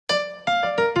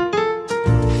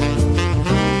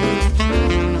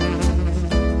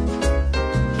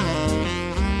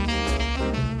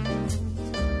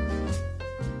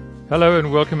Hello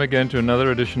and welcome again to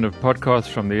another edition of Podcasts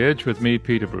from the Edge with me,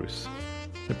 Peter Bruce.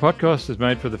 The podcast is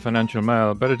made for the Financial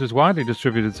Mail, but it is widely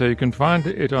distributed so you can find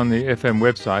it on the FM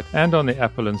website and on the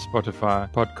Apple and Spotify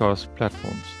podcast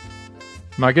platforms.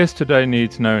 My guest today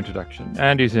needs no introduction,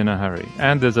 and he's in a hurry,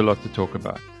 and there's a lot to talk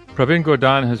about. Pravin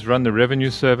Gordhan has run the Revenue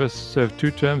Service, served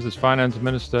 2 terms as Finance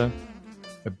Minister,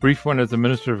 a brief one as the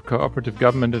Minister of Cooperative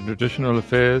Government and Traditional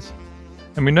Affairs,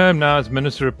 and we know him now as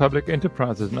Minister of Public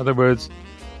Enterprises. In other words,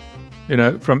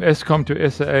 from Eskom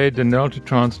to SAA, Denel to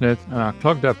Transnet, and our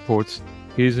clogged up ports,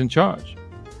 he's in charge.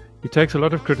 He takes a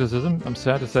lot of criticism, I'm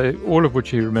sad to say, all of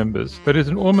which he remembers, but it's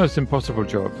an almost impossible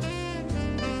job.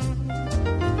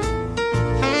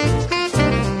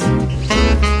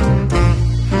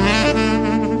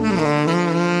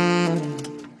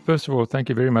 First of all, thank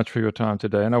you very much for your time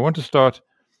today. And I want to start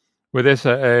with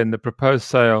SAA and the proposed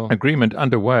sale agreement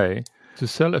underway to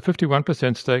sell a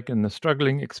 51% stake in the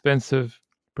struggling, expensive,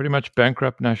 pretty much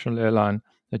bankrupt national airline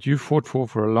that you fought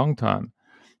for a long time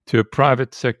to a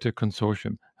private sector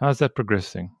consortium. How's that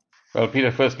progressing? Well,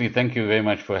 Peter, firstly, thank you very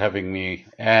much for having me.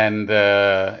 And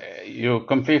you're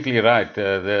completely right.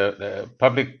 The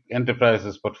public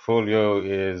enterprises portfolio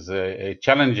is a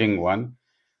challenging one,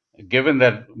 given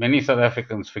that many South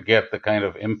Africans forget the kind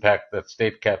of impact that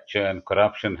state capture and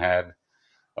corruption had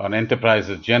on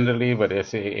enterprises generally, but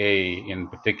SAA in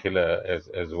particular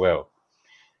as well.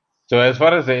 So as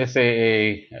far as the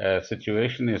SAA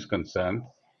situation is concerned,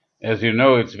 as you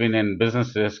know, it's been in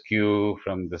business rescue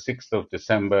from the 6th of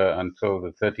December until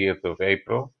the 30th of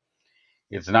April.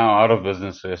 It's now out of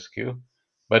business rescue.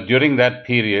 But during that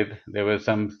period, there were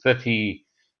some 30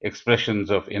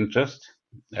 expressions of interest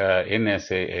in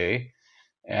SAA.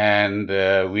 And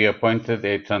we appointed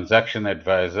a transaction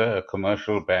advisor, a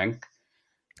commercial bank.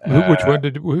 Which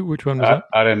one was that?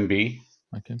 RMB.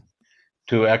 Okay.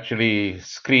 To actually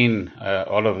screen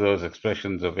all of those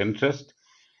expressions of interest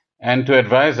and to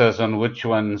advise us on which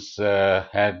ones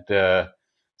had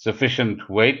sufficient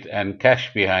weight and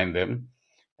cash behind them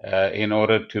in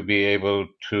order to be able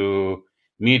to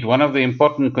meet one of the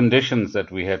important conditions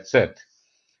that we had set.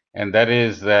 And that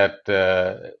is that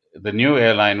the new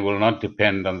airline will not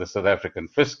depend on the South African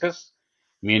fiscus,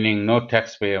 meaning no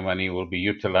taxpayer money will be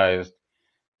utilized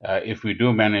if we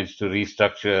do manage to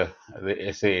restructure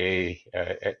the SAA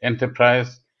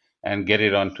enterprise and get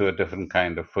it onto a different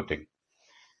kind of footing.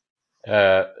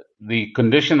 The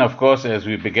condition, of course, as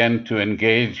we began to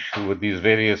engage with these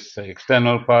various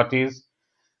external parties,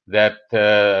 that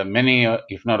many,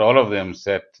 if not all of them,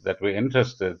 said that were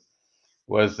interested,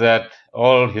 was that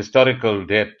all historical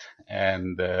debt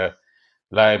and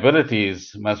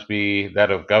liabilities must be that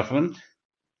of government.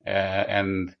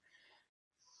 And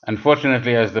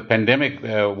unfortunately, as the pandemic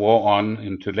wore on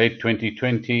into late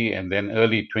 2020 and then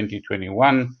early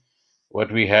 2021,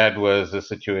 what we had was a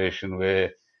situation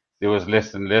where there was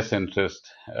less and less interest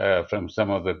from some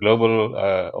of the global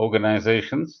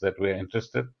organizations that were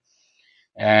interested.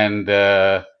 And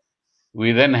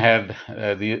we then had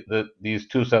these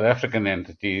 2 South African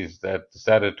entities that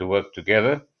decided to work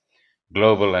together,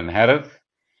 Global and Harith.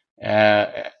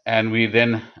 And we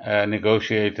then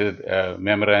negotiated a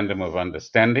memorandum of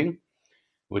understanding,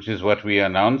 which is what we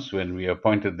announced when we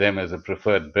appointed them as a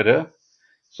preferred bidder,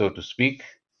 so to speak.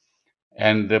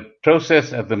 And the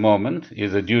process at the moment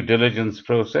is a due diligence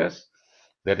process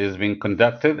that is being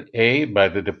conducted, by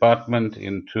the department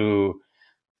into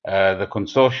the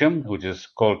consortium, which is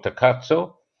called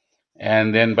Takatso,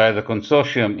 and then by the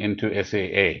consortium into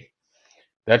SAA.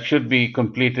 That should be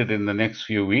completed in the next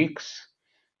few weeks.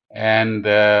 And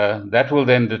that will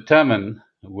then determine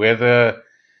whether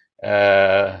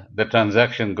the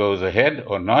transaction goes ahead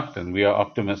or not, and we are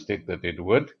optimistic that it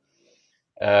would.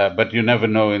 But you never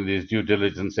know in these due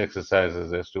diligence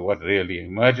exercises as to what really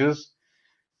emerges.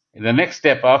 The next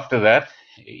step after that,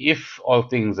 if all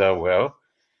things are well,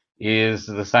 is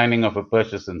the signing of a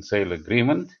purchase and sale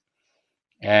agreement.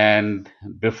 And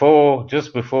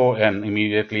just before and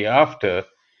immediately after,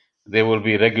 there will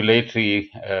be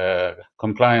regulatory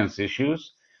compliance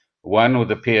issues, one with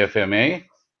the PFMA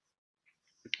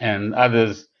and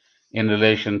others in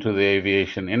relation to the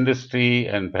aviation industry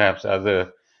and perhaps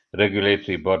other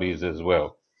regulatory bodies as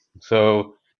well.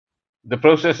 So the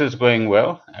process is going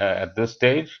well at this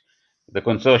stage. The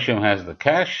consortium has the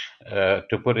cash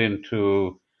to put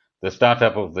into the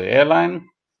startup of the airline,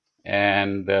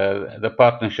 and the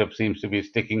partnership seems to be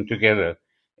sticking together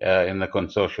in the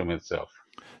consortium itself.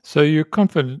 So you're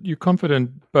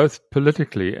confident both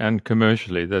politically and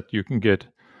commercially that you can get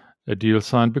a deal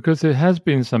signed, because there has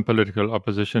been some political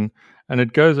opposition, and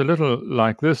it goes a little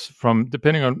like this, from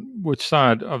depending on which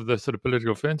side of the sort of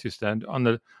political fence you stand. On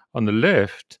the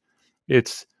left,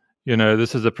 It's,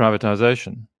 this is a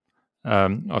privatization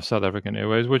of South African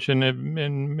Airways, which in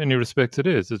many respects it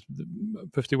is.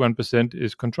 51%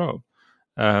 is control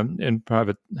in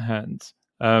private hands.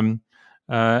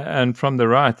 And from the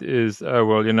right is,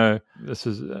 this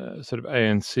is sort of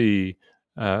ANC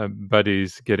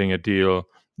buddies getting a deal.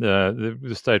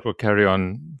 The state will carry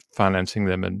on financing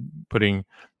them and putting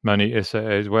money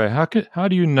SAA's way. How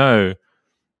do you know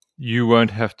you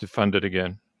won't have to fund it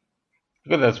again?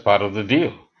 Because that's part of the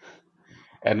deal,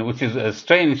 and which is a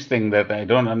strange thing that I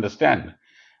don't understand.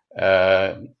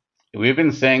 We've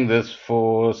been saying this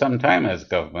for some time as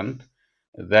government,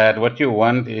 that what you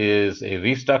want is a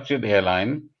restructured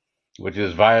airline which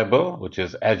is viable, which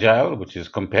is agile, which is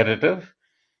competitive,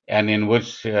 and in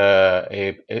which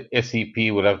a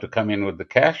SEP will have to come in with the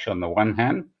cash on the one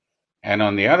hand, and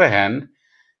on the other hand,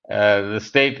 the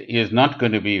state is not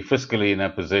going to be fiscally in a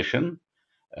position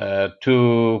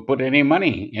to put any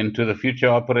money into the future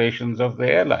operations of the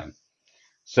airline.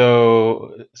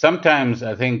 So sometimes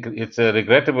I think it's a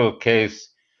regrettable case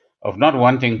of not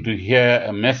wanting to hear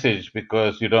a message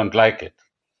because you don't like it,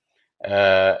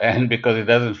 and because it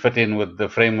doesn't fit in with the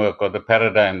framework or the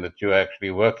paradigm that you're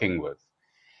actually working with.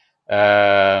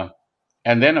 And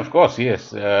then, of course, yes,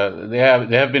 there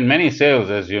have been many sales,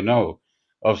 as you know,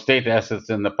 of state assets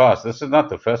in the past. This is not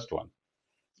the first one.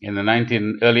 In the late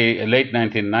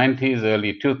 1990s,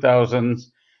 early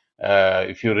 2000s,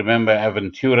 if you remember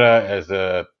Aventura as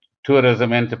a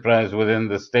tourism enterprise within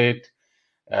the state,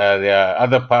 there are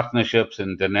other partnerships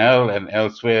in Denel and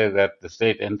elsewhere that the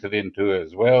state entered into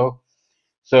as well.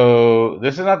 So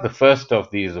this is not the first of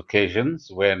these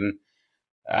occasions when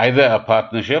either a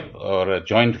partnership or a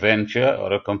joint venture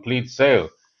or a complete sale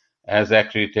has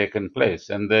actually taken place.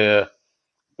 And the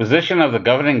position of the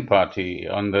governing party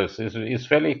on this is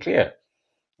fairly clear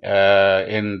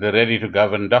in the Ready to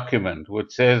Govern document,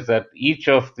 which says that each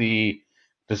of the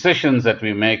decisions that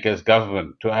we make as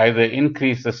government to either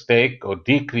increase a stake or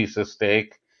decrease a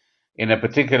stake in a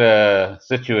particular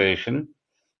situation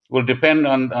will depend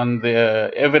on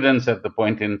the evidence at the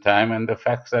point in time and the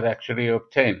facts that actually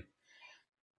obtained.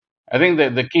 I think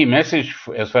that the key message,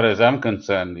 as far as I'm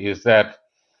concerned, is that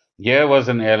here was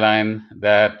an airline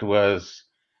that was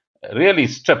really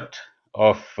stripped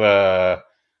of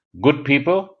good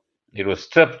people. It was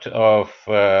stripped of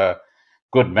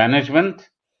good management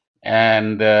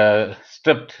and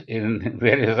stripped in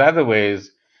various other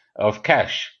ways of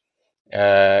cash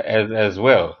as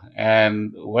well.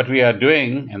 And what we are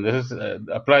doing, and this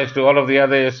applies to all of the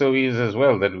other SOEs as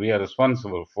well that we are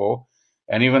responsible for,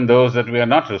 and even those that we are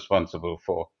not responsible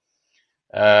for.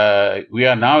 We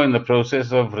are now in the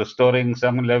process of restoring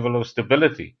some level of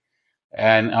stability.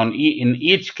 And in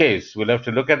each case, we'll have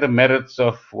to look at the merits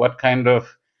of what kind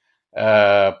of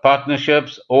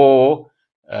partnerships or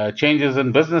changes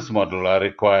in business model are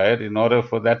required in order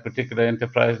for that particular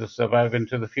enterprise to survive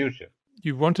into the future.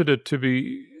 You wanted it to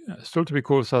be still to be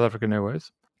called South African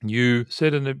Airways. You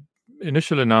said in the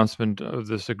initial announcement of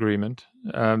this agreement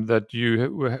that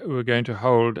you were going to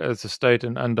hold as a state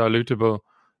an undilutable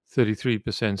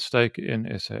 33% stake in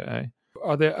SAA.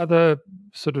 Are there other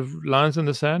sort of lines in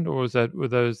the sand, or were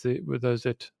those it?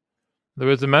 In other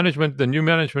words, the new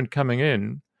management coming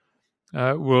in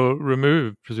will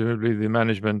remove presumably the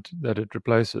management that it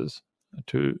replaces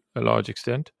to a large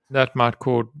extent. That might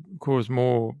cause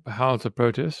more howls of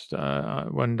protest.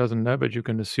 One doesn't know, but you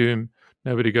can assume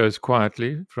nobody goes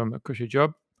quietly from a cushy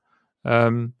job.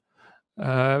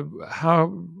 How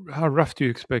rough do you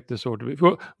expect this ought to be?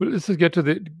 Well, let's just get to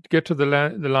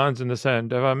the lines in the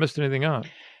sand. Have I missed anything out?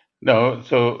 No,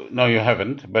 no, you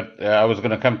haven't. But I was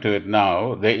going to come to it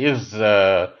now. There is,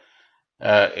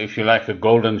 if you like, a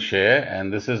golden share,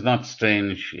 and this is not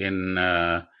strange in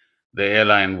the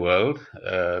airline world.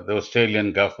 The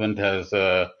Australian government has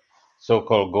a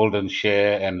so-called golden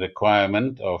share and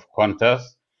requirement of Qantas.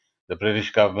 The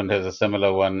British government has a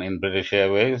similar one in British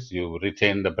Airways. You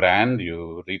retain the brand,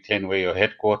 you retain where your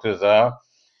headquarters are,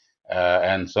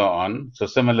 and so on. So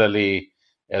similarly,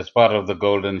 as part of the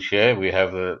golden share, we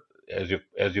have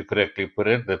as you correctly put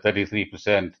it, the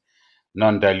 33%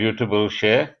 non-dilutable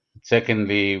share.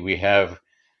 Secondly, we have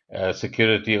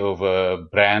security over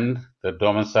brand, the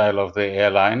domicile of the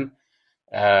airline.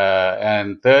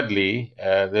 And thirdly,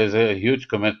 there's a huge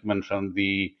commitment from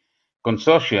the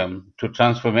consortium to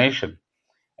transformation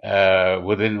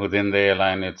within the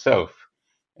airline itself.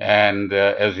 And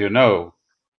as you know,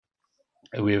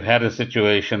 we've had a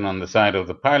situation on the side of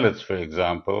the pilots, for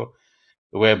example,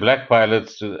 where black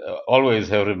pilots always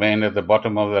have remained at the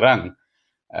bottom of the rung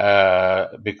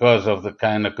because of the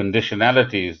kind of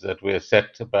conditionalities that were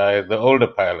set by the older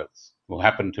pilots who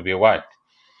happen to be white.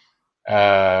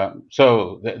 There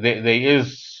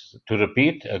is, to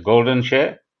repeat, a golden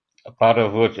share, a part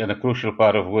of which, and a crucial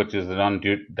part of which is the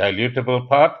non-dilutable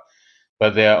part,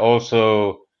 but there are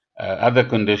also other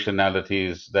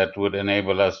conditionalities that would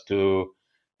enable us to,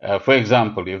 for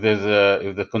example, if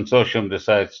the consortium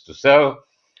decides to sell,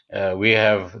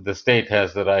 the state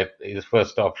has the right, its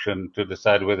first option, to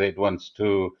decide whether it wants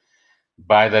to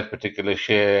buy that particular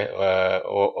share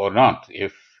or not.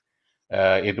 If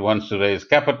it wants to raise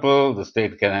capital, the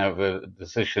state can have a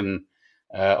decision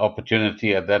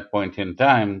opportunity at that point in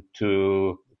time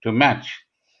to match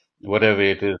whatever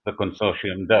it is the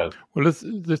consortium does. Well,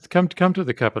 let's come to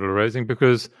the capital raising,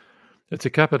 because it's a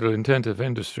capital-intensive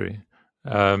industry.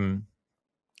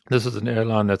 This is an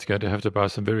airline that's going to have to buy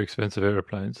some very expensive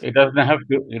aeroplanes. It doesn't have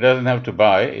to. It doesn't have to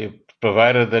buy,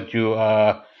 provided that you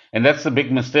are. And that's the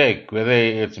big mistake. Whether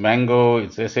it's Mango,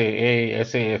 it's SAA,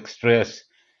 SA Express,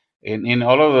 in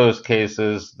all of those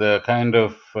cases, the kind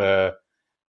of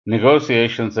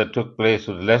negotiations that took place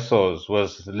with lessors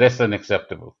was less than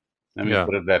acceptable. Let me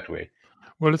put it that way.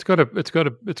 Well, it's got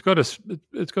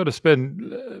to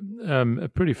spend a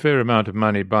pretty fair amount of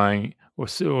money buying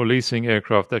or leasing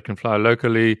aircraft that can fly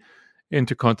locally,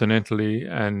 intercontinentally,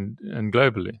 and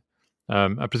globally.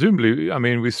 Presumably, I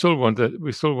mean, we still want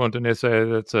an SA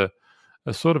that's a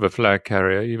sort of a flag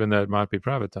carrier, even though it might be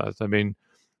privatized. I mean,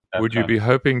 would you be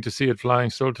hoping to see it flying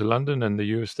still to London and the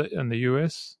US,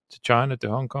 to China, to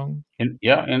Hong Kong? In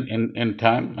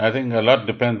time. I think a lot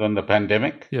depends on the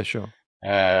pandemic. Yeah, sure.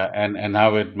 And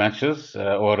how it matches,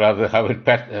 or rather how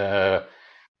it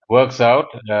works out.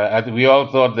 We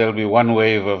all thought there'll be one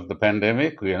wave of the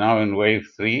pandemic. We are now in wave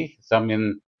 3. Some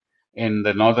in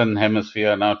the northern hemisphere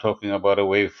are now talking about a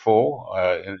wave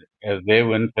 4 as their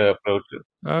winter approaches.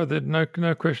 Oh,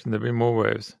 no question. There'll be more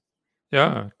waves.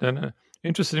 Yeah. Then,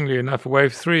 interestingly enough,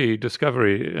 wave 3,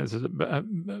 Discovery,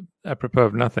 apropos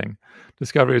of nothing,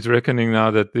 Discovery is reckoning now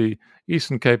that the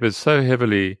Eastern Cape is so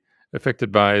heavily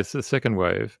affected by the second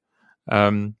wave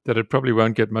that it probably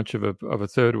won't get much of a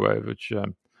third wave, which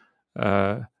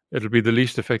it'll be the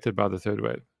least affected by the third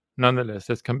wave. Nonetheless,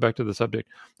 let's come back to the subject.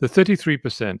 The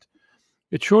 33%,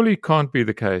 it surely can't be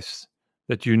the case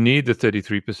that you need the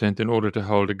 33% in order to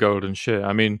hold a golden share.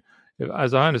 I mean,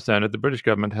 as I understand it, the British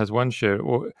government has one share,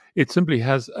 or it simply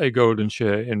has a golden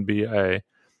share in BA,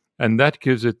 and that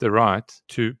gives it the right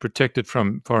to protect it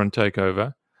from foreign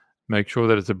takeover, make sure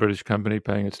that it's a British company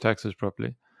paying its taxes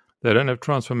properly. They don't have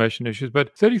transformation issues,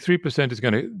 but 33% is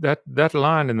going to, that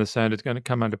line in the sand is going to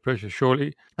come under pressure.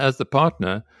 Surely, as the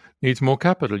partner, needs more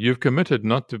capital. You've committed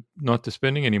not to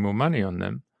spending any more money on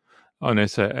them, on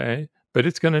SAA, but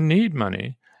it's going to need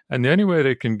money. And the only way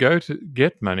they can go to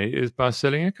get money is by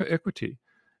selling equity.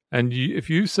 And if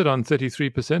you sit on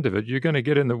 33% of it, you're going to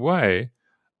get in the way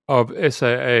of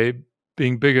SAA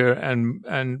being bigger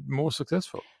and more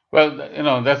successful. Well,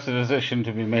 that's a decision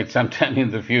to be made sometime in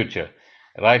the future.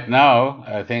 Right now,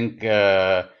 I think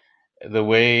the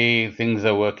way things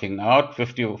are working out,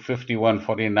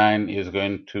 51-49 is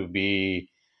going to be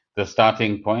the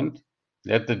starting point.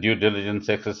 Let the due diligence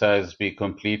exercise be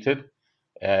completed,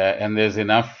 and there's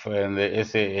enough in the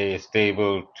SAA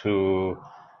stable to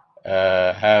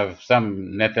have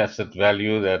some net asset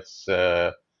value that's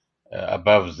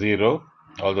above zero,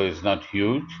 although it's not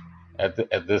huge at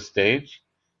this stage.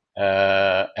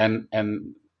 And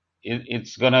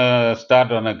it's going to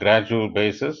start on a gradual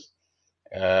basis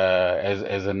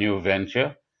as a new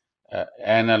venture.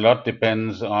 And a lot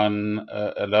depends on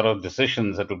a lot of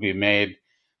decisions that will be made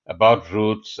about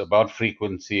routes, about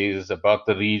frequencies, about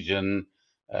the region,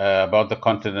 about the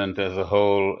continent as a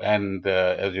whole, and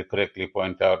as you correctly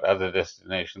point out, other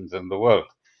destinations in the world.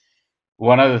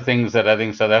 One of the things that I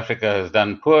think South Africa has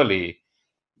done poorly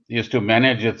is to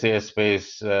manage its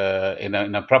airspace in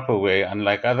a proper way,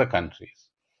 unlike other countries.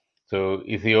 So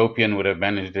Ethiopian would have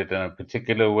managed it in a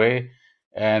particular way,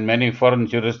 and many foreign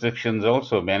jurisdictions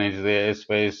also manage their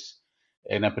airspace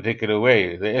in a particular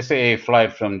way. The SAA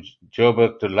flight from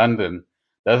Joburg to London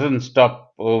doesn't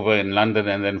stop over in London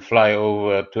and then fly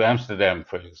over to Amsterdam,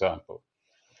 for example,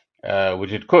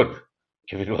 which it could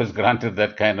if it was granted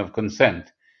that kind of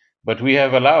consent. But we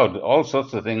have allowed all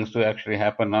sorts of things to actually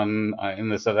happen in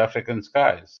the South African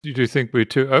skies. Do you think we're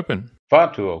too open?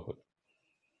 Far too open.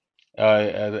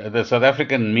 The South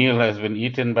African meal has been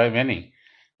eaten by many.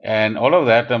 And all of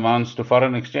that amounts to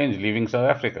foreign exchange leaving South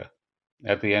Africa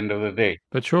at the end of the day.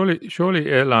 But surely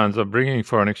airlines are bringing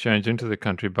foreign exchange into the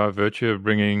country by virtue of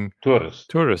bringing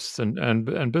tourists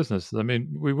and business. I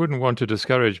mean, we wouldn't want to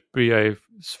discourage BA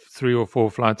 3 or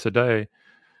 4 flights a day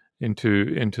into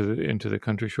the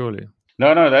country, surely.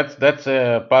 No, that's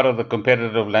a part of the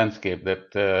competitive landscape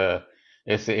that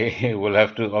SAA will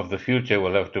have to, of the future,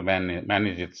 will have to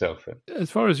manage itself in. As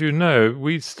far as you know,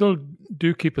 we still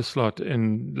do keep a slot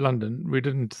in London. We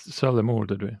didn't sell them all,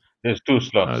 did we? There's 2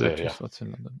 slots there are there, two yeah. slots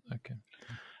in London. Okay.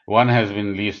 One has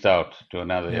been leased out to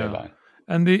another airline.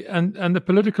 And the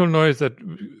political noise that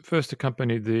first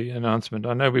accompanied the announcement.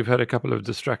 I know we've had a couple of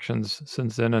distractions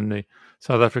since then, and the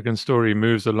South African story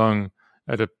moves along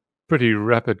at a pretty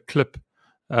rapid clip.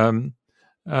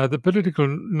 The political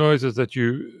noises that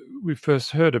we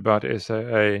first heard about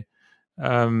SAA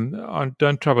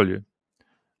don't trouble you.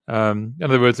 In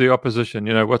other words, the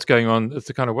opposition. What's going on? It's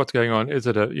the kind of what's going on. Is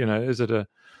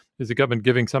the government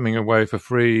giving something away for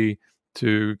free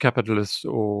to capitalists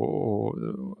or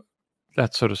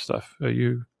that sort of stuff? Are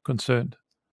you concerned?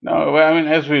 No, well, I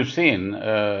mean, as we've seen,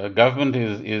 government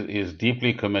is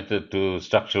deeply committed to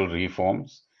structural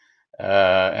reforms,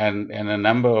 and a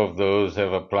number of those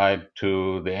have applied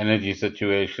to the energy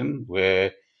situation,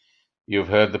 where you've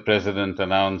heard the president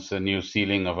announce a new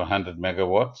ceiling of 100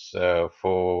 megawatts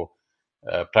for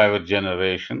private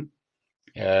generation.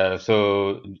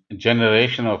 So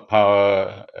generation of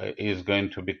power is going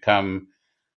to become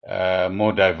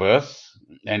more diverse,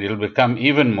 and it'll become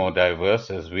even more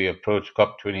diverse as we approach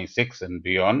COP26 and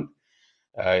beyond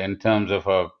in terms of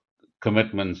our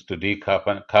commitments to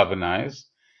decarbonize,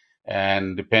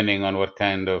 and depending on what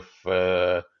kind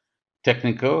of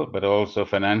technical but also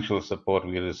financial support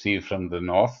we receive from the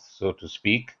North, so to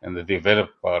speak, in the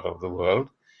developed part of the world.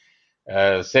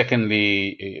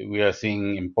 Secondly, we are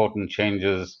seeing important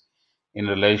changes in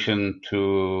relation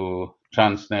to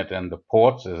Transnet and the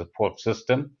ports as a port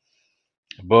system,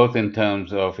 both in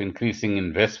terms of increasing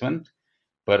investment,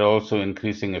 but also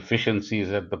increasing efficiencies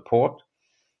at the port.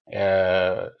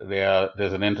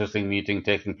 There's an interesting meeting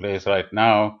taking place right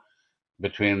now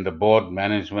between the board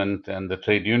management and the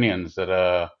trade unions that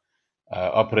are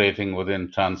operating within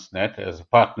Transnet as a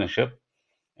partnership.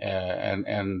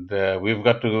 And we've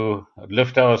got to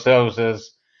lift ourselves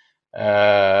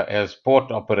as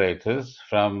port operators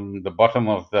from the bottom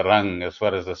of the rung as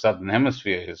far as the Southern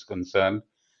Hemisphere is concerned,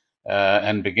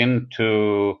 and begin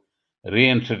to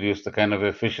reintroduce the kind of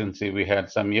efficiency we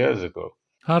had some years ago.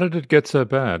 How did it get so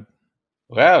bad?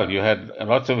 Well, you had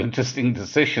lots of interesting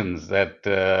decisions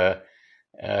that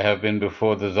have been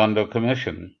before the Zondo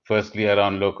Commission. Firstly,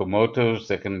 around locomotives.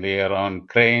 Secondly, around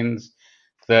cranes.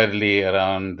 Thirdly,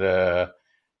 around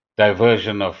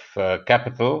diversion of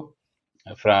capital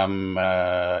from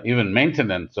even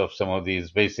maintenance of some of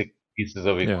these basic pieces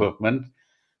of equipment,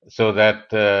 so that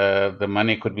the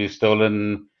money could be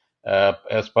stolen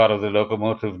as part of the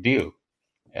locomotive deal.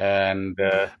 And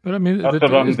but I mean,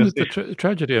 isn't it the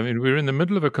tragedy? I mean, we're in the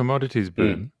middle of a commodities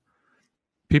boom.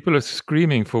 People are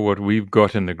screaming for what we've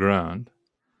got in the ground.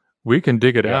 We can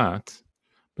dig it out,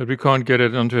 but we can't get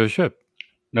it onto a ship.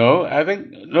 No, I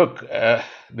think, look,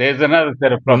 there's another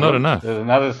set of problems. Well, not enough. There's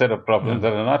another set of problems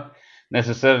that are not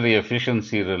necessarily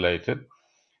efficiency related.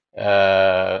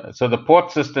 So the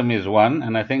port system is one,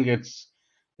 and I think it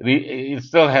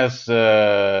still has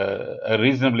a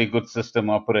reasonably good system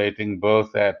operating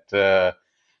both at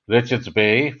Richards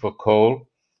Bay for coal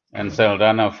and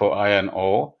Saldanha for iron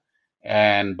ore,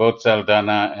 and both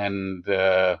Saldanha and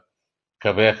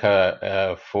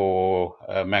Gqeberha for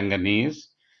manganese.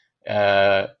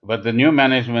 But the new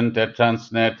management at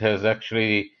Transnet has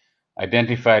actually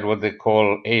identified what they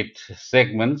call 8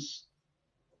 segments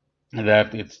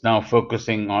that it's now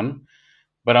focusing on.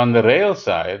 But on the rail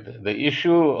side, the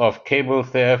issue of cable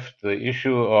theft, the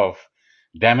issue of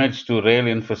damage to rail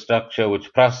infrastructure,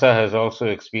 which PRASA has also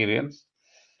experienced,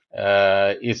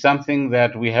 is something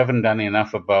that we haven't done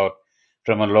enough about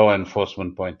from a law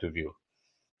enforcement point of view.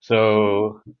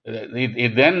 So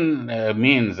it then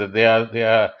means that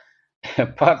there are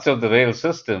parts of the rail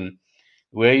system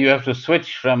where you have to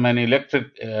switch from an electric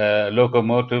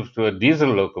locomotive to a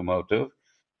diesel locomotive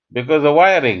because the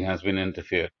wiring has been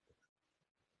interfered.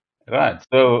 Right.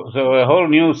 So a whole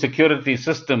new security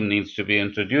system needs to be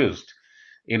introduced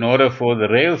in order for the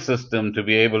rail system to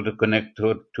be able to connect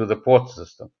to the port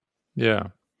system. Yeah.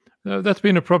 That's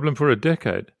been a problem for a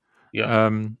decade. Yeah.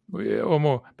 Or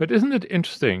more. But isn't it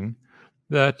interesting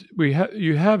that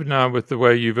you have now, with the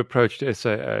way you've approached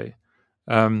SAA,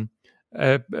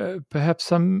 perhaps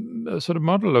some sort of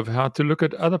model of how to look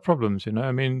at other problems?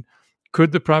 I mean,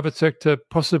 could the private sector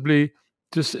possibly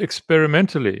just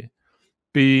experimentally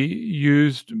be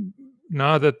used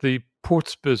now that the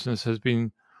ports business has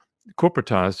been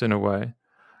corporatized in a way?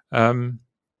 Why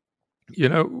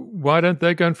don't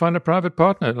they go and find a private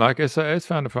partner like SAA's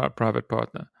found a private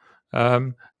partner?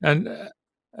 And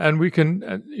we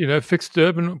can, fix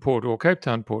Durban Port or Cape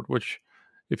Town Port, which,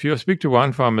 if you speak to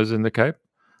wine farmers in the Cape,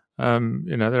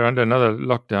 they're under another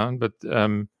lockdown, but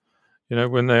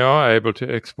when they are able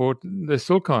to export, they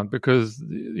still can't because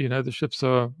the ships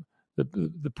are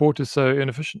the port is so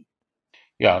inefficient.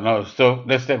 Yeah, no. So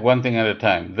let's take one thing at a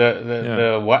time.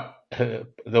 The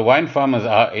wine farmers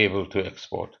are able to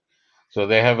export, so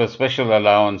they have a special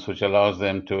allowance which allows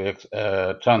them to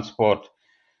transport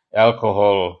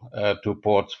alcohol to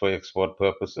ports for export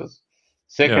purposes.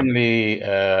 Secondly,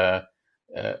 the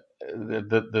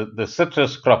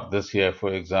citrus crop this year,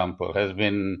 for example, has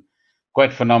been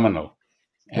quite phenomenal.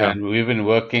 And we've been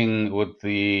working with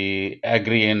the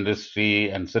agri industry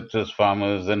and citrus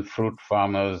farmers and fruit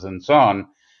farmers and so on,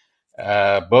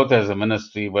 both as a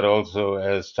ministry but also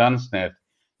as Transnet,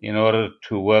 in order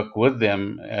to work with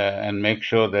them and make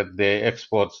sure that their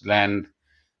exports land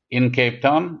in Cape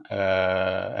Town.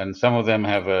 And some of them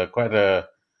have quite a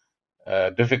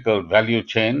difficult value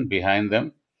chain behind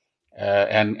them.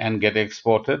 And get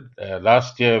exported.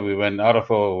 Last year, we went out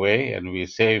of our way and we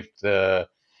saved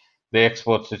the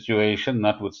export situation,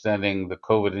 notwithstanding the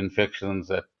COVID infections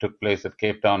that took place at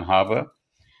Cape Town Harbour.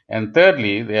 And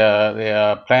thirdly, there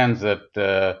are plans that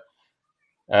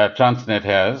Transnet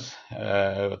has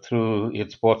through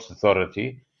its Ports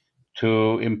Authority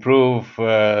to improve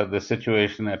the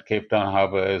situation at Cape Town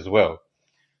Harbour as well.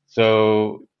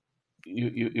 So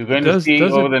you're going to see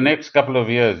over the next couple of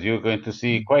years, you're going to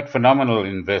see quite phenomenal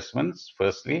investments,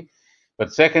 firstly.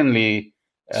 But secondly...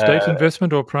 State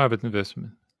investment or private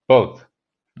investment? Both.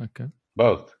 Okay.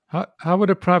 Both. How would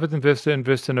a private investor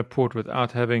invest in a port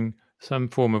without having some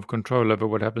form of control over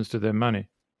what happens to their money?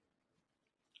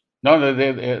 No,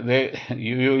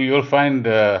 you'll find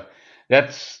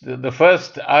that's the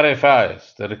first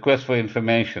RFIs, the request for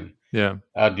information,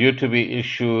 are due to be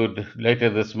issued later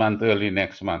this month, early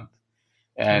next month.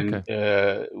 And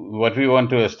what we want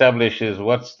to establish is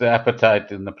what's the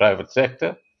appetite in the private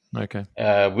sector. Okay.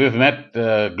 We've met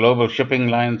Global Shipping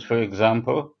Lines, for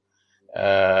example,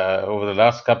 over the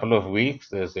last couple of weeks.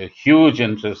 There's a huge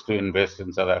interest to invest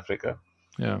in South Africa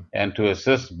and to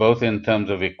assist both in terms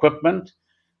of equipment,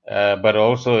 but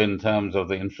also in terms of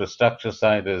the infrastructure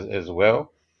side as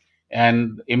well.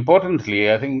 And importantly,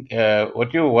 I think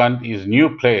what you want is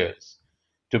new players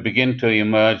to begin to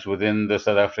emerge within the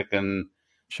South African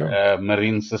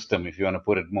marine system, if you want to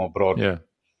put it more broadly.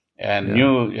 And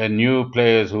new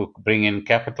players who bring in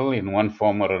capital in one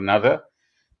form or another,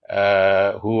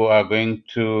 who are going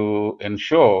to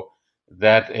ensure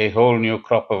that a whole new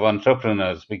crop of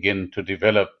entrepreneurs begin to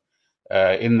develop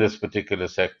in this particular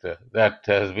sector that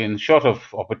has been short of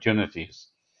opportunities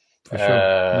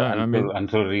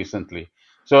until recently.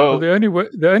 So the only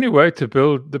way to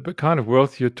build the kind of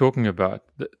wealth you're talking about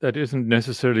that isn't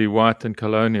necessarily white and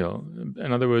colonial,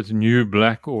 in other words, new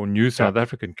black or new South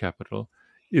African capital,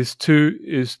 is to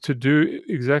do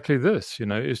exactly this.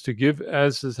 Is to give,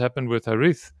 as has happened with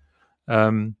Harith,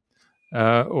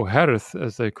 or Harith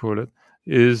as they call it,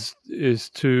 is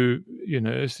to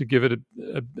give it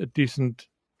a decent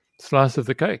slice of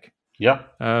the cake.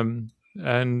 And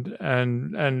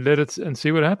let it and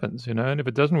see what happens, and if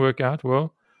it doesn't work out,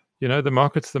 well, the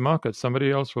market's the market.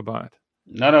 Somebody else will buy it.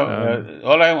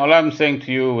 All I'm saying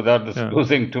to you, without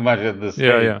disclosing too much at this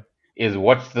stage, is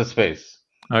watch the space.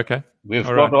 Okay. We've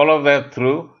thought all of that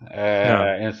through.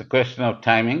 And it's a question of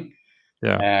timing.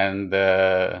 And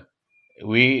the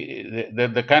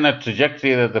kind of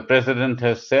trajectory that the president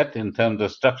has set in terms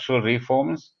of structural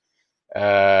reforms,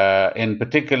 in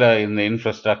particular in the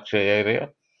infrastructure area,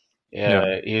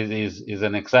 is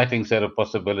an exciting set of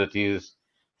possibilities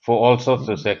for all sorts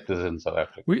of sectors in South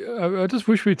Africa. I just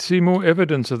wish we'd see more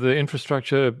evidence of the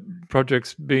infrastructure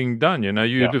projects being done.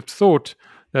 You'd have thought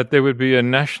that there would be a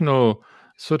national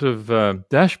sort of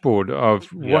dashboard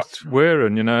of what's where,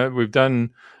 and we've done.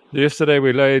 Yesterday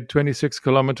we laid 26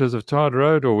 kilometers of tarred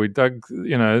road, or we dug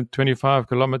 25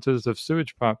 kilometers of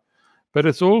sewage pipe, but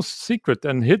it's all secret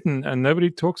and hidden, and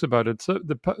nobody talks about it. So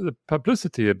the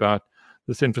publicity about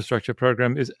this infrastructure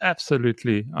program is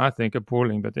absolutely, I think,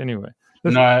 appalling. But anyway,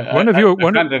 I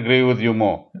can't agree with you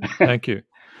more. Thank you.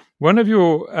 One of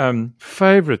your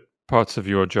favorite parts of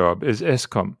your job is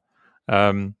Eskom,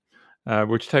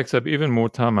 which takes up even more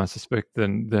time, I suspect,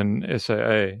 than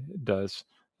SAA does.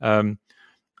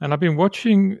 And I've been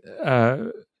watching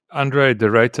Andre de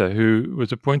Ruyter, who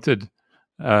was appointed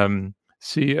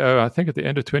CEO, I think, at the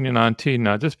end of 2019.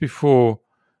 Now, just before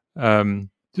the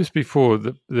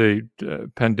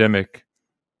pandemic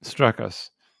struck us.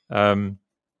 And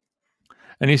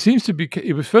he seems to be,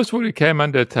 first of all, he came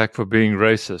under attack for being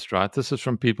racist, right? This is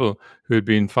from people who had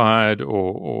been fired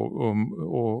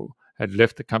or had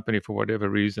left the company for whatever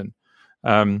reason.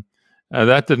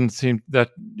 That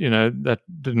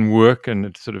didn't work, and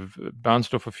it sort of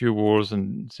bounced off a few walls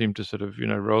and seemed to sort of,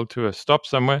 roll to a stop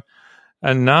somewhere.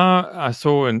 And now I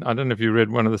saw, and I don't know if you read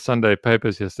one of the Sunday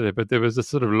papers yesterday, but there was a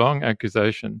sort of long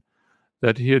accusation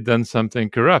that he had done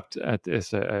something corrupt at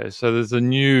SAA. So there's a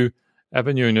new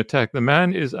avenue in attack. The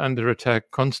man is under attack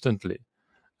constantly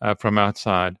from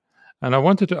outside. And I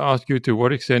wanted to ask you to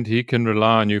what extent he can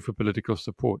rely on you for political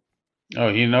support.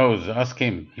 Oh, he knows. Ask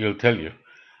him. He'll tell you.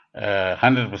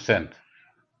 100%.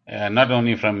 Not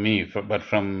only from me, but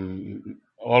from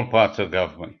all parts of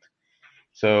government.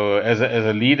 So as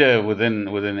a leader within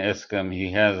Eskom,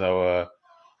 he has our,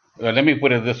 well, let me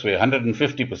put it this way,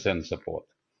 150% support.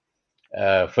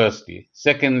 Firstly.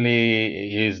 Secondly,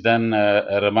 he's done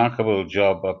a remarkable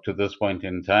job up to this point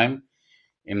in time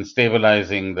in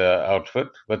stabilizing the outfit.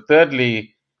 But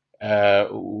thirdly,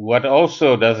 what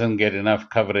also doesn't get enough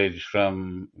coverage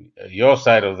from your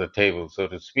side of the table, so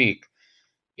to speak,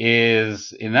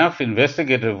 is enough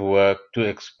investigative work to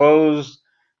expose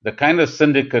the kind of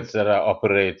syndicates that are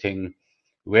operating,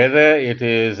 whether it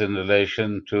is in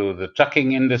relation to the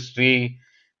trucking industry,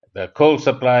 the coal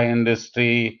supply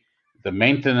industry, the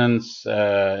maintenance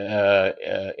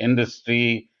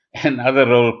industry, and other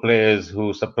role players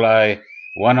who supply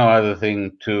one or other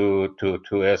thing to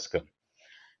Eskom.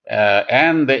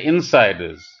 And the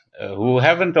insiders who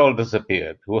haven't all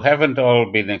disappeared, who haven't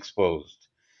all been exposed,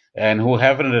 and who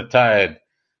haven't retired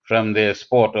from their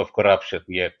sport of corruption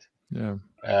yet. Yeah.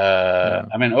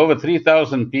 I mean, over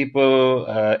 3,000 people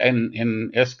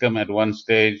in Eskom at one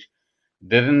stage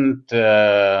didn't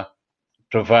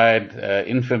provide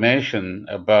information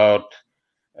about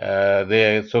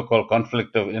their so-called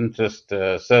conflict of interest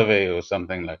survey or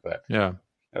something like that. Yeah.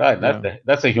 Right.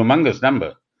 That's a humongous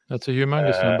number. That's a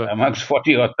humongous number. Amongst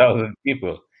 40,000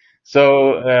 people.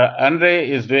 So Andre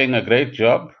is doing a great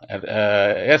job.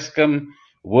 Eskom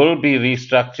will be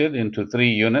restructured into 3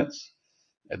 units,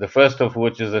 the first of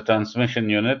which is a transmission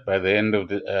unit by the end of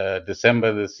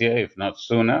December this year, if not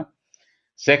sooner.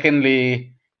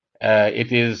 Secondly,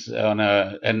 it is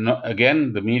and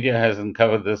again, the media hasn't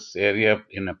covered this area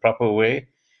in a proper way.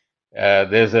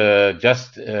 There's a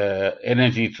just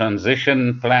energy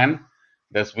transition plan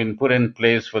that's been put in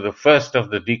place for the first of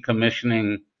the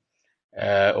decommissioning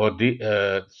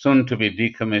soon to be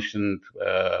decommissioned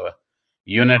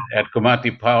unit at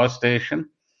Komati Power Station.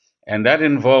 And that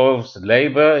involves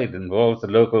labor, it involves the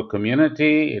local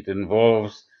community, it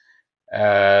involves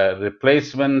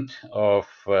replacement of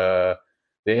the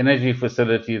energy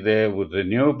facility there with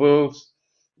renewables.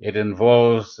 It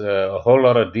involves a whole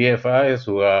lot of DFIs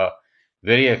who are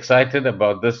very excited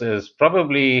about this as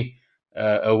probably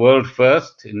a world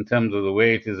first in terms of the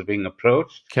way it is being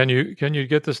approached. Can you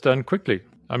get this done quickly?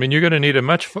 I mean, you're going to need a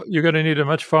much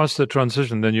faster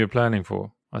transition than you're planning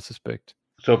for, I suspect.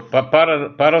 So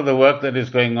part of the work that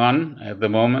is going on at the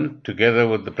moment, together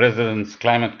with the President's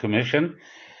Climate Commission,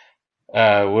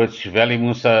 which Vali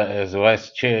Musa as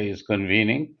vice chair is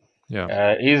convening,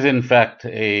 is in fact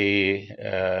is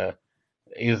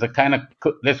a kind of,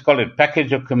 let's call it,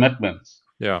 package of commitments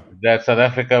that South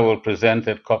Africa will present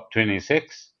at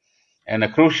COP26. And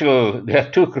there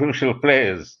are 2 crucial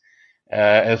players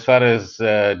as far as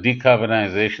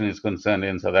decarbonization is concerned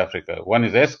in South Africa. One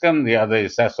is Eskom, the other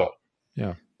is Sasol.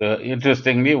 Yeah. So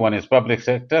interestingly, one is public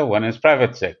sector, one is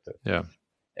private sector. Yeah.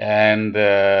 And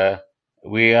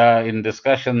we are in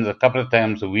discussions a couple of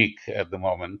times a week at the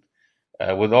moment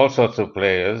with all sorts of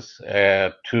players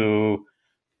to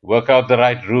work out the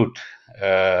right route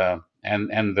and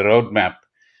the roadmap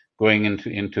going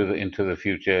into the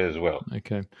future as well.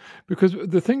 Okay, because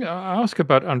the thing I ask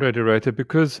about Andre de Ruyter,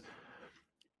 because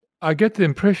I get the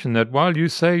impression that while you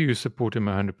say you support him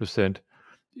 100%,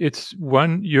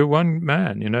 you're one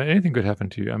man. Anything could happen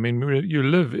to you. I mean, you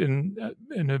live in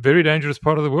a very dangerous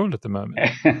part of the world at the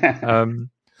moment.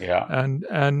 Yeah,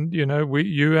 and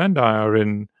you and I are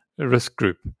in a risk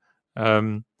group.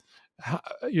 Is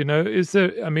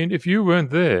there? I mean, if you weren't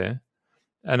there,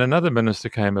 and another minister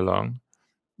came along,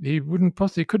 he wouldn't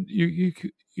possibly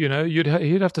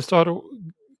he'd have to start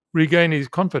regain his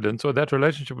confidence, or that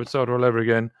relationship would start all over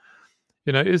again.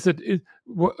 I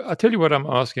tell you what I'm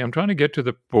asking. I'm trying to get to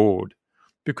the board,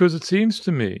 because it seems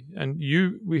to me, and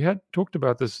we had talked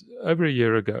about this over a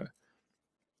year ago,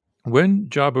 when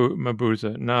Jabu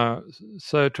Mabuza, now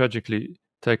so tragically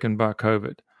taken by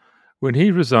COVID, when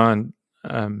he resigned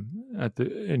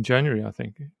in January, I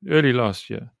think, early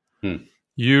last year,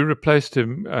 you replaced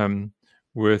him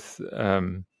with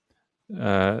the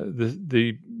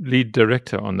lead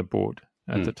director on the board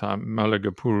at the time,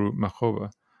 Malagapuru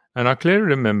Makhoba. And I clearly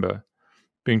remember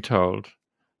being told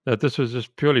that this was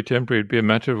just purely temporary. It'd be a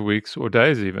matter of weeks or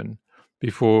days even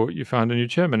before you found a new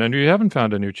chairman, and you haven't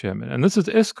found a new chairman. And this is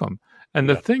Eskom. And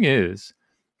the thing is,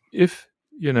 if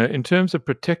in terms of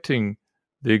protecting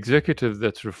the executive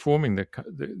that's reforming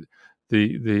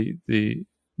the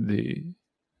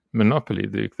monopoly,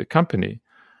 the company,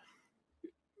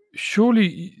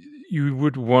 surely you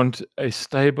would want a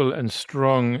stable and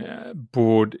strong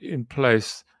board in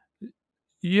place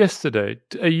yesterday,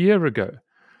 a year ago,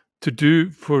 to do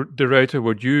for De Ruyter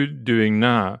what you're doing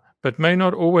now, but may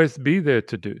not always be there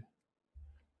to do.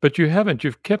 But you haven't.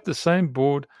 You've kept the same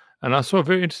board. And I saw a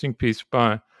very interesting piece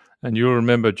by, and you'll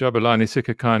remember, Jabulani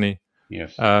Sikhakhane.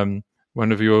 Yes.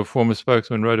 One of your former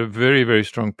spokesmen wrote a very, very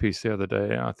strong piece the other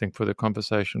day, I think, for The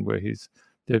Conversation, where he's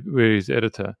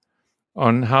editor,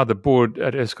 on how the board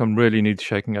at Eskom really needs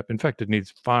shaking up. In fact, it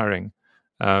needs firing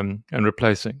and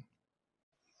replacing.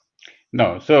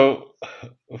 No. So,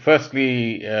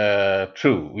 firstly,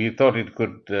 true. We thought it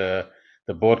could, the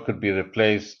board could be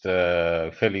replaced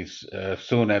fairly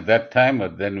soon at that time,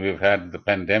 but then we've had the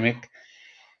pandemic,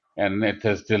 and it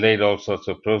has delayed all sorts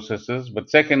of processes. But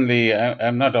secondly,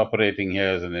 I'm not operating here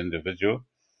as an individual.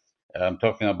 I'm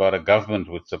talking about a government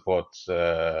which supports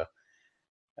Andre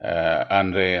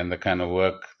and the kind of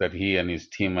work that he and his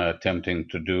team are attempting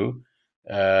to do.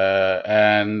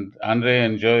 And Andre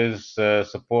enjoys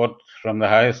support from the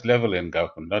highest level in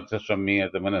government, not just from me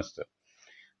as the minister.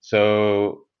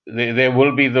 So there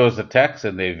will be those attacks,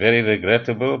 and they're very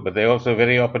regrettable, but they're also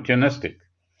very opportunistic.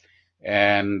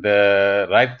 And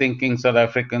right-thinking South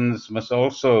Africans must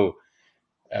also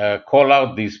call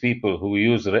out these people who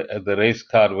use the race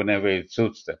card whenever it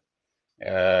suits them,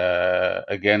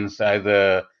 against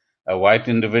either a white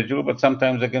individual, but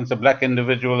sometimes against a black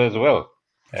individual as well,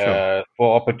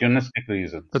 for opportunistic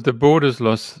reasons. But the board has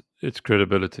lost its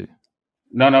credibility.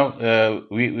 No,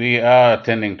 we are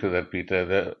attending to that,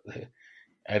 Peter.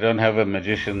 I don't have a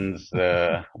magician's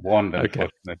wand,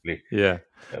 unfortunately. Yeah.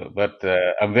 But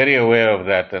I'm very aware of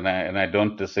that, and I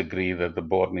don't disagree that the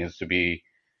board needs to be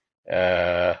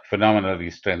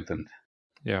phenomenally strengthened.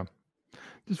 Yeah.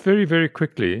 Just very, very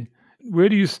quickly, where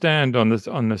do you stand on this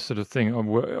sort of thing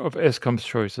of Eskom's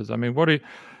choices? I mean, what are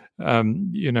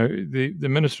the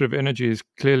Minister of Energy is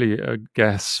clearly a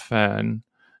gas fan.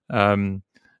 Where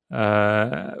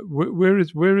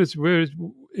is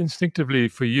instinctively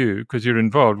for you, because you're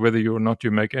involved, whether or not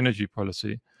you make energy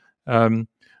policy,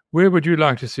 where would you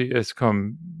like to see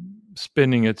Eskom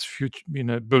spending its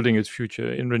future, building its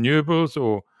future in renewables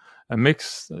or a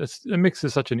mix? A mix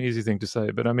is such an easy thing to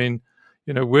say, but I mean,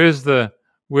 where's the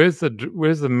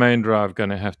main drive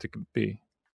going to have to be?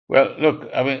 Well, look,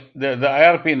 I mean, the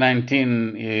IRP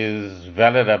 19 is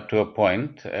valid up to a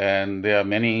point, and there are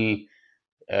many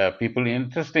people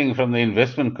interesting from the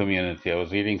investment community. I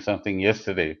was reading something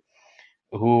yesterday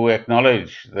who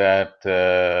acknowledge that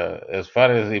as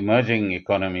far as emerging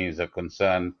economies are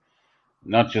concerned,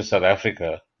 not just South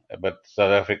Africa, but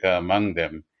South Africa among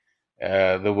them,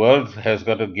 the world has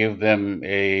got to give them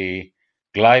a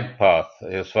glide path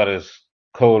as far as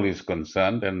coal is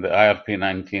concerned, and the IRP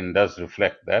 19 does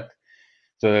reflect that.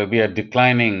 So there'll be a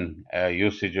declining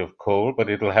usage of coal, but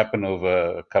it'll happen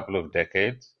over a couple of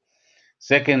decades.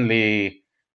 Secondly,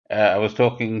 I was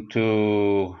talking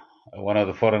to one of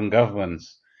the foreign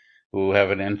governments who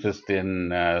have an interest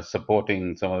in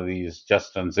supporting some of these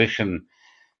just transition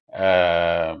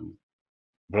roadmaps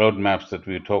that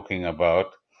we're talking about.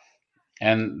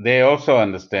 And they also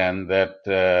understand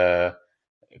that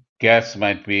gas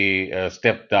might be a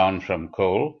step down from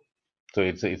coal. So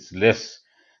it's less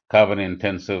carbon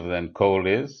intensive than coal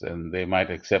is, and they might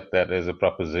accept that as a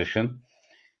proposition.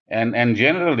 And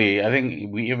generally, I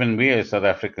think we as South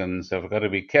Africans have got to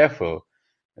be careful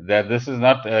that this is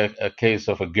not a case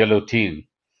of a guillotine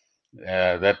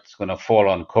that's going to fall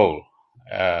on coal.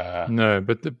 No,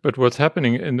 but what's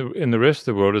happening in the rest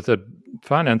of the world is that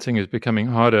financing is becoming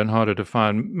harder and harder to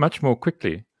find, much more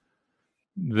quickly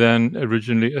than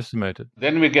originally estimated.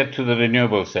 Then we get to the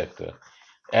renewable sector,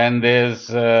 and there's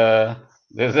a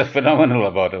phenomenal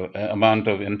amount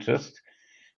of interest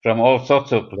from all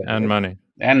sorts of players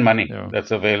and money that's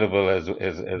available as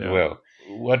well.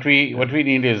 What we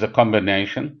need is a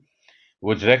combination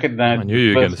which recognizes. I knew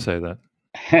you were going to say that.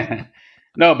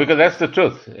 No, because that's the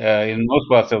truth. In most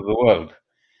parts of the world,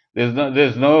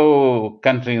 there's no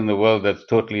country in the world that's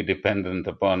totally dependent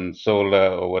upon solar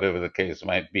or whatever the case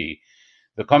might be.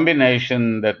 The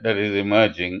combination that is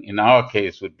emerging in our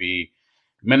case would be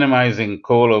minimizing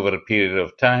coal over a period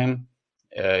of time,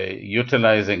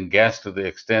 utilizing gas to the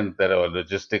extent that our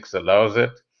logistics allows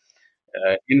it,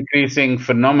 increasing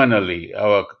phenomenally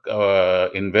our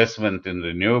investment in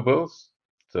renewables.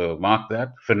 So mark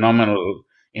that. Phenomenal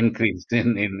increase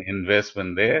in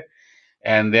investment there.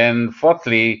 And then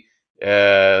fourthly,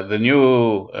 the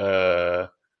new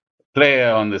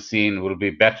player on the scene will be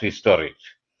battery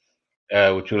storage,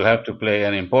 which will have to play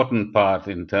an important part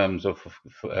in terms of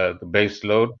the base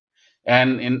load.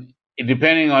 And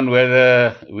depending on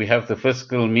whether we have the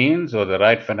fiscal means or the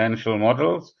right financial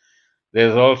models,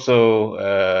 there's also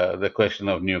the question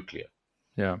of nuclear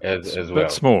as well.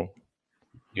 But small.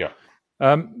 Yeah.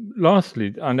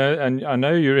 Lastly, I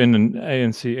know you're in an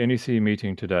ANC NEC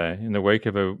meeting today in the wake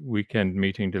of a weekend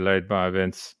meeting delayed by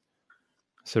events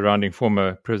surrounding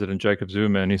former President Jacob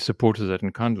Zuma and his supporters at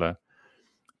Nkandla.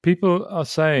 People are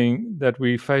saying that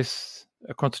we face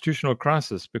a constitutional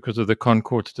crisis because of the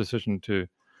Court's decision to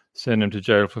send him to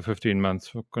jail for 15 months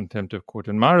for contempt of court.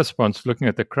 And my response, looking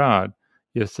at the crowd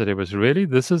yesterday, was, really?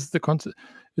 This is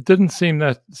it didn't seem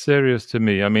that serious to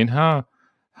me. I mean, how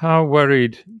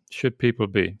worried should people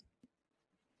be?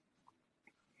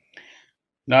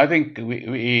 No, I think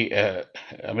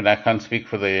I can't speak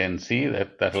for the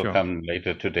ANC. That will come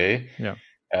later today. Yeah.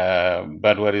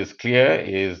 But what is clear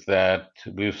is that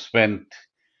we've spent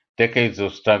decades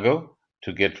of struggle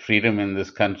to get freedom in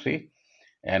this country,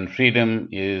 and freedom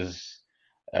is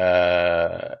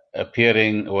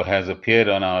appearing or has appeared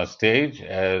on our stage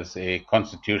as a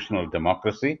constitutional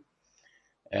democracy.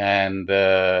 And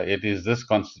it is this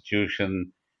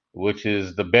constitution which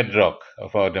is the bedrock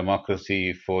of our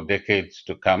democracy for decades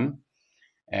to come.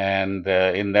 And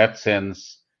in that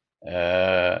sense,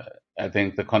 I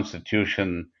think the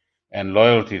Constitution and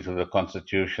loyalty to the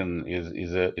Constitution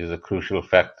is a crucial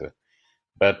factor.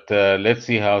 But let's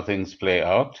see how things play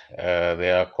out.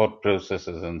 There are court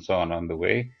processes and so on the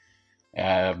way.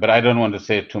 But I don't want to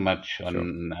say too much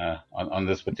on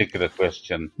this particular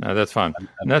question. No, that's fine.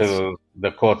 Until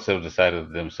the courts have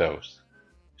decided themselves.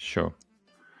 Sure.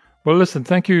 Well, listen,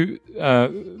 thank you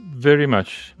very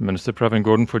much, Minister Pravin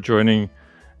Gordhan, for joining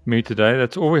me today.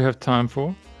 That's all we have time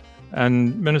for.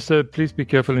 And Minister, please be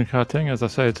careful in Gauteng. As I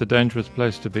say, it's a dangerous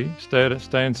place to be.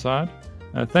 Stay inside.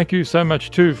 Thank you so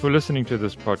much, too, for listening to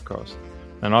this podcast.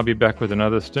 And I'll be back with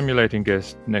another stimulating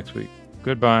guest next week.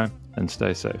 Goodbye and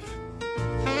stay safe.